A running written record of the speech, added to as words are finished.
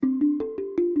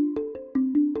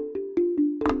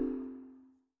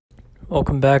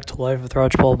Welcome back to Life with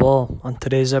Rajpal Ball. On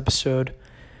today's episode,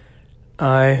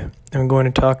 I am going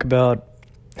to talk about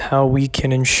how we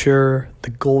can ensure the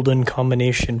golden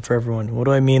combination for everyone. What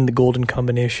do I mean, the golden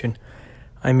combination?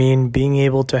 I mean being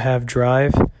able to have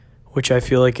drive, which I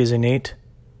feel like is innate,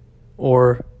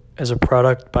 or as a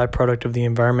byproduct of the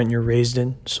environment you're raised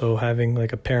in. So having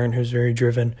like a parent who's very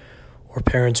driven, or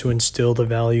parents who instill the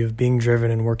value of being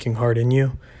driven and working hard in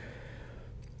you.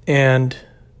 And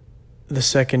the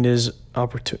second is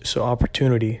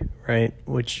opportunity, right?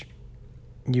 Which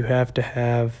you have to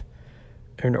have,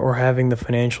 or having the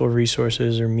financial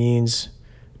resources or means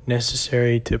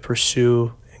necessary to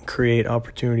pursue and create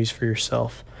opportunities for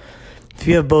yourself. If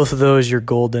you have both of those, you're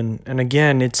golden. And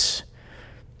again, it's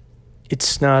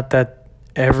not that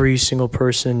every single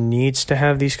person needs to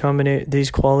have these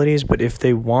qualities, but if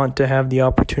they want to have the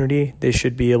opportunity, they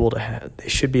should be able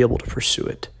to pursue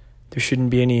it. There shouldn't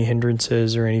be any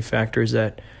hindrances or any factors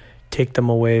that take them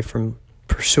away from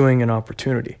pursuing an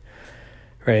opportunity,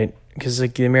 right? Because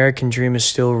the American dream is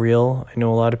still real. I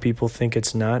know a lot of people think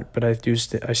it's not, but I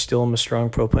still am a strong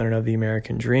proponent of the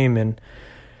American dream. And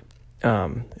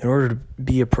in order to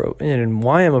be and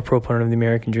why I'm a proponent of the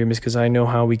American dream is because I know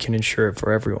how we can ensure it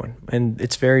for everyone. And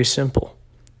it's very simple.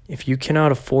 If you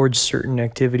cannot afford certain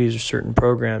activities or certain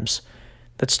programs,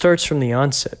 that starts from the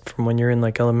onset, from when you're in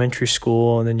like elementary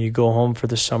school and then you go home for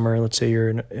the summer. Let's say you're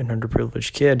an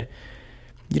underprivileged kid.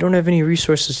 You don't have any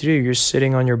resources to do. You're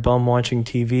sitting on your bum watching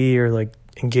TV or like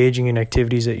engaging in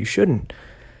activities that you shouldn't.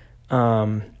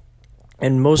 And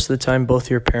most of the time,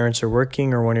 both your parents are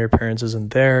working or one of your parents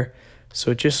isn't there. So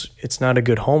it's not a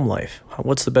good home life.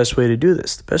 What's the best way to do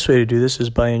this? The best way to do this is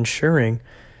by ensuring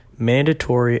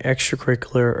mandatory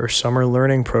extracurricular or summer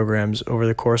learning programs over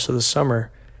the course of the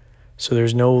summer, so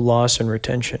there's no loss in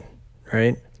retention,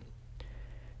 right?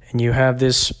 And you have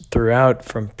this throughout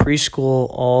from preschool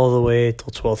all the way till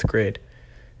 12th grade.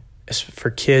 As for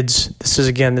kids, this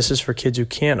is for kids who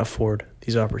can't afford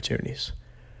these opportunities,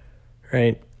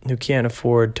 right? Who can't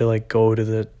afford to like go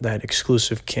to that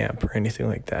exclusive camp or anything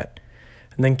like that.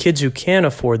 And then kids who can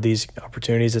afford these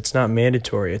opportunities, it's not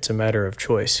mandatory. It's a matter of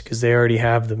choice because they already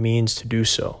have the means to do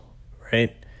so,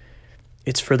 right?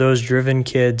 It's for those driven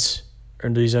kids or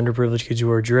these underprivileged kids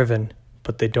who are driven,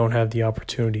 but they don't have the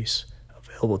opportunities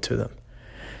available to them.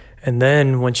 And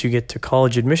then once you get to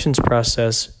college admissions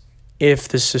process, if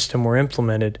this system were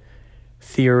implemented,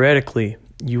 theoretically,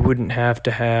 you wouldn't have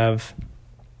to have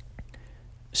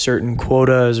certain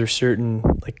quotas or certain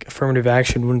like affirmative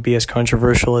action wouldn't be as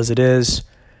controversial as it is.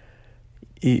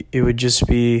 It would just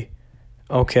be,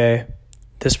 okay,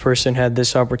 this person had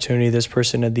this opportunity, this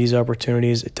person had these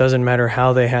opportunities. It doesn't matter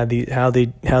how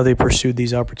they pursued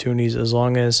these opportunities, as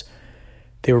long as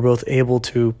they were both able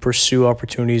to pursue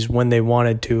opportunities when they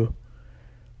wanted to,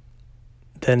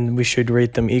 then we should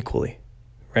rate them equally,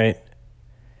 right?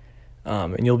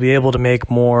 And you'll be able to make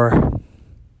more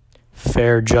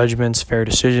fair judgments, fair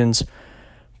decisions,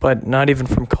 but not even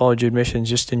from college admissions,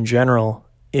 just in general.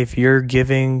 If you're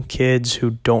giving kids who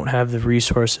don't have the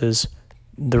resources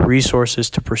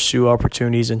to pursue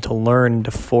opportunities and to learn and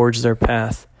to forge their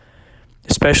path,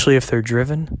 especially if they're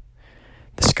driven,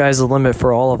 the sky's the limit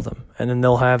for all of them. And then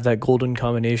they'll have that golden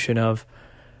combination of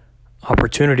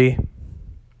opportunity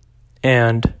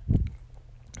and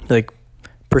like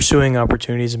pursuing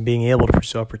opportunities and being able to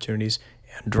pursue opportunities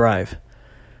and drive.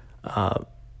 I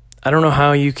don't know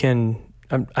how you can,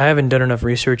 I haven't done enough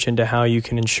research into how you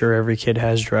can ensure every kid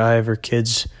has drive or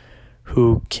kids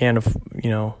who can't,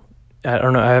 I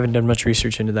don't know. I haven't done much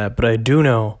research into that, but I do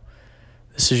know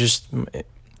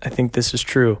I think this is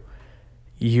true.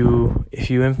 If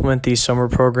you implement these summer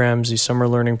programs, these summer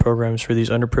learning programs for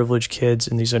these underprivileged kids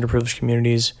in these underprivileged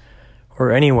communities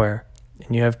or anywhere,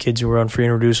 and you have kids who are on free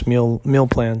and reduced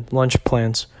lunch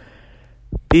plans,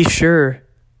 be sure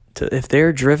to, if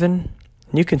they're driven,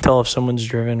 and you can tell if someone's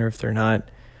driven or if they're not,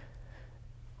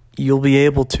 you'll be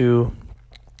able to,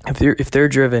 if they're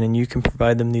driven and you can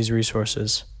provide them these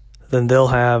resources, then they'll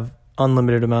have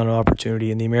unlimited amount of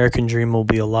opportunity, and the American dream will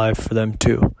be alive for them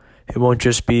too. It won't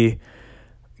just be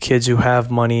kids who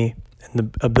have money and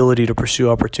the ability to pursue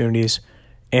opportunities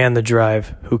and the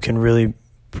drive who can really,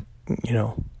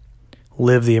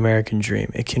 live the American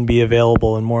dream. It can be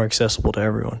available and more accessible to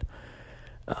everyone.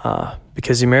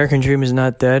 Because the American dream is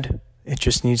not dead. It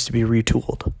just needs to be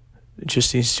retooled. It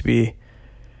just needs to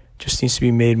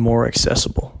be made more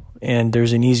accessible. And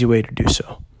there's an easy way to do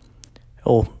so.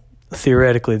 Well,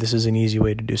 theoretically, this is an easy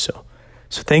way to do so.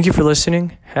 So thank you for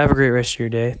listening. Have a great rest of your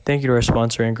day. Thank you to our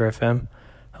sponsor, Anchor FM.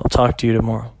 I'll talk to you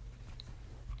tomorrow.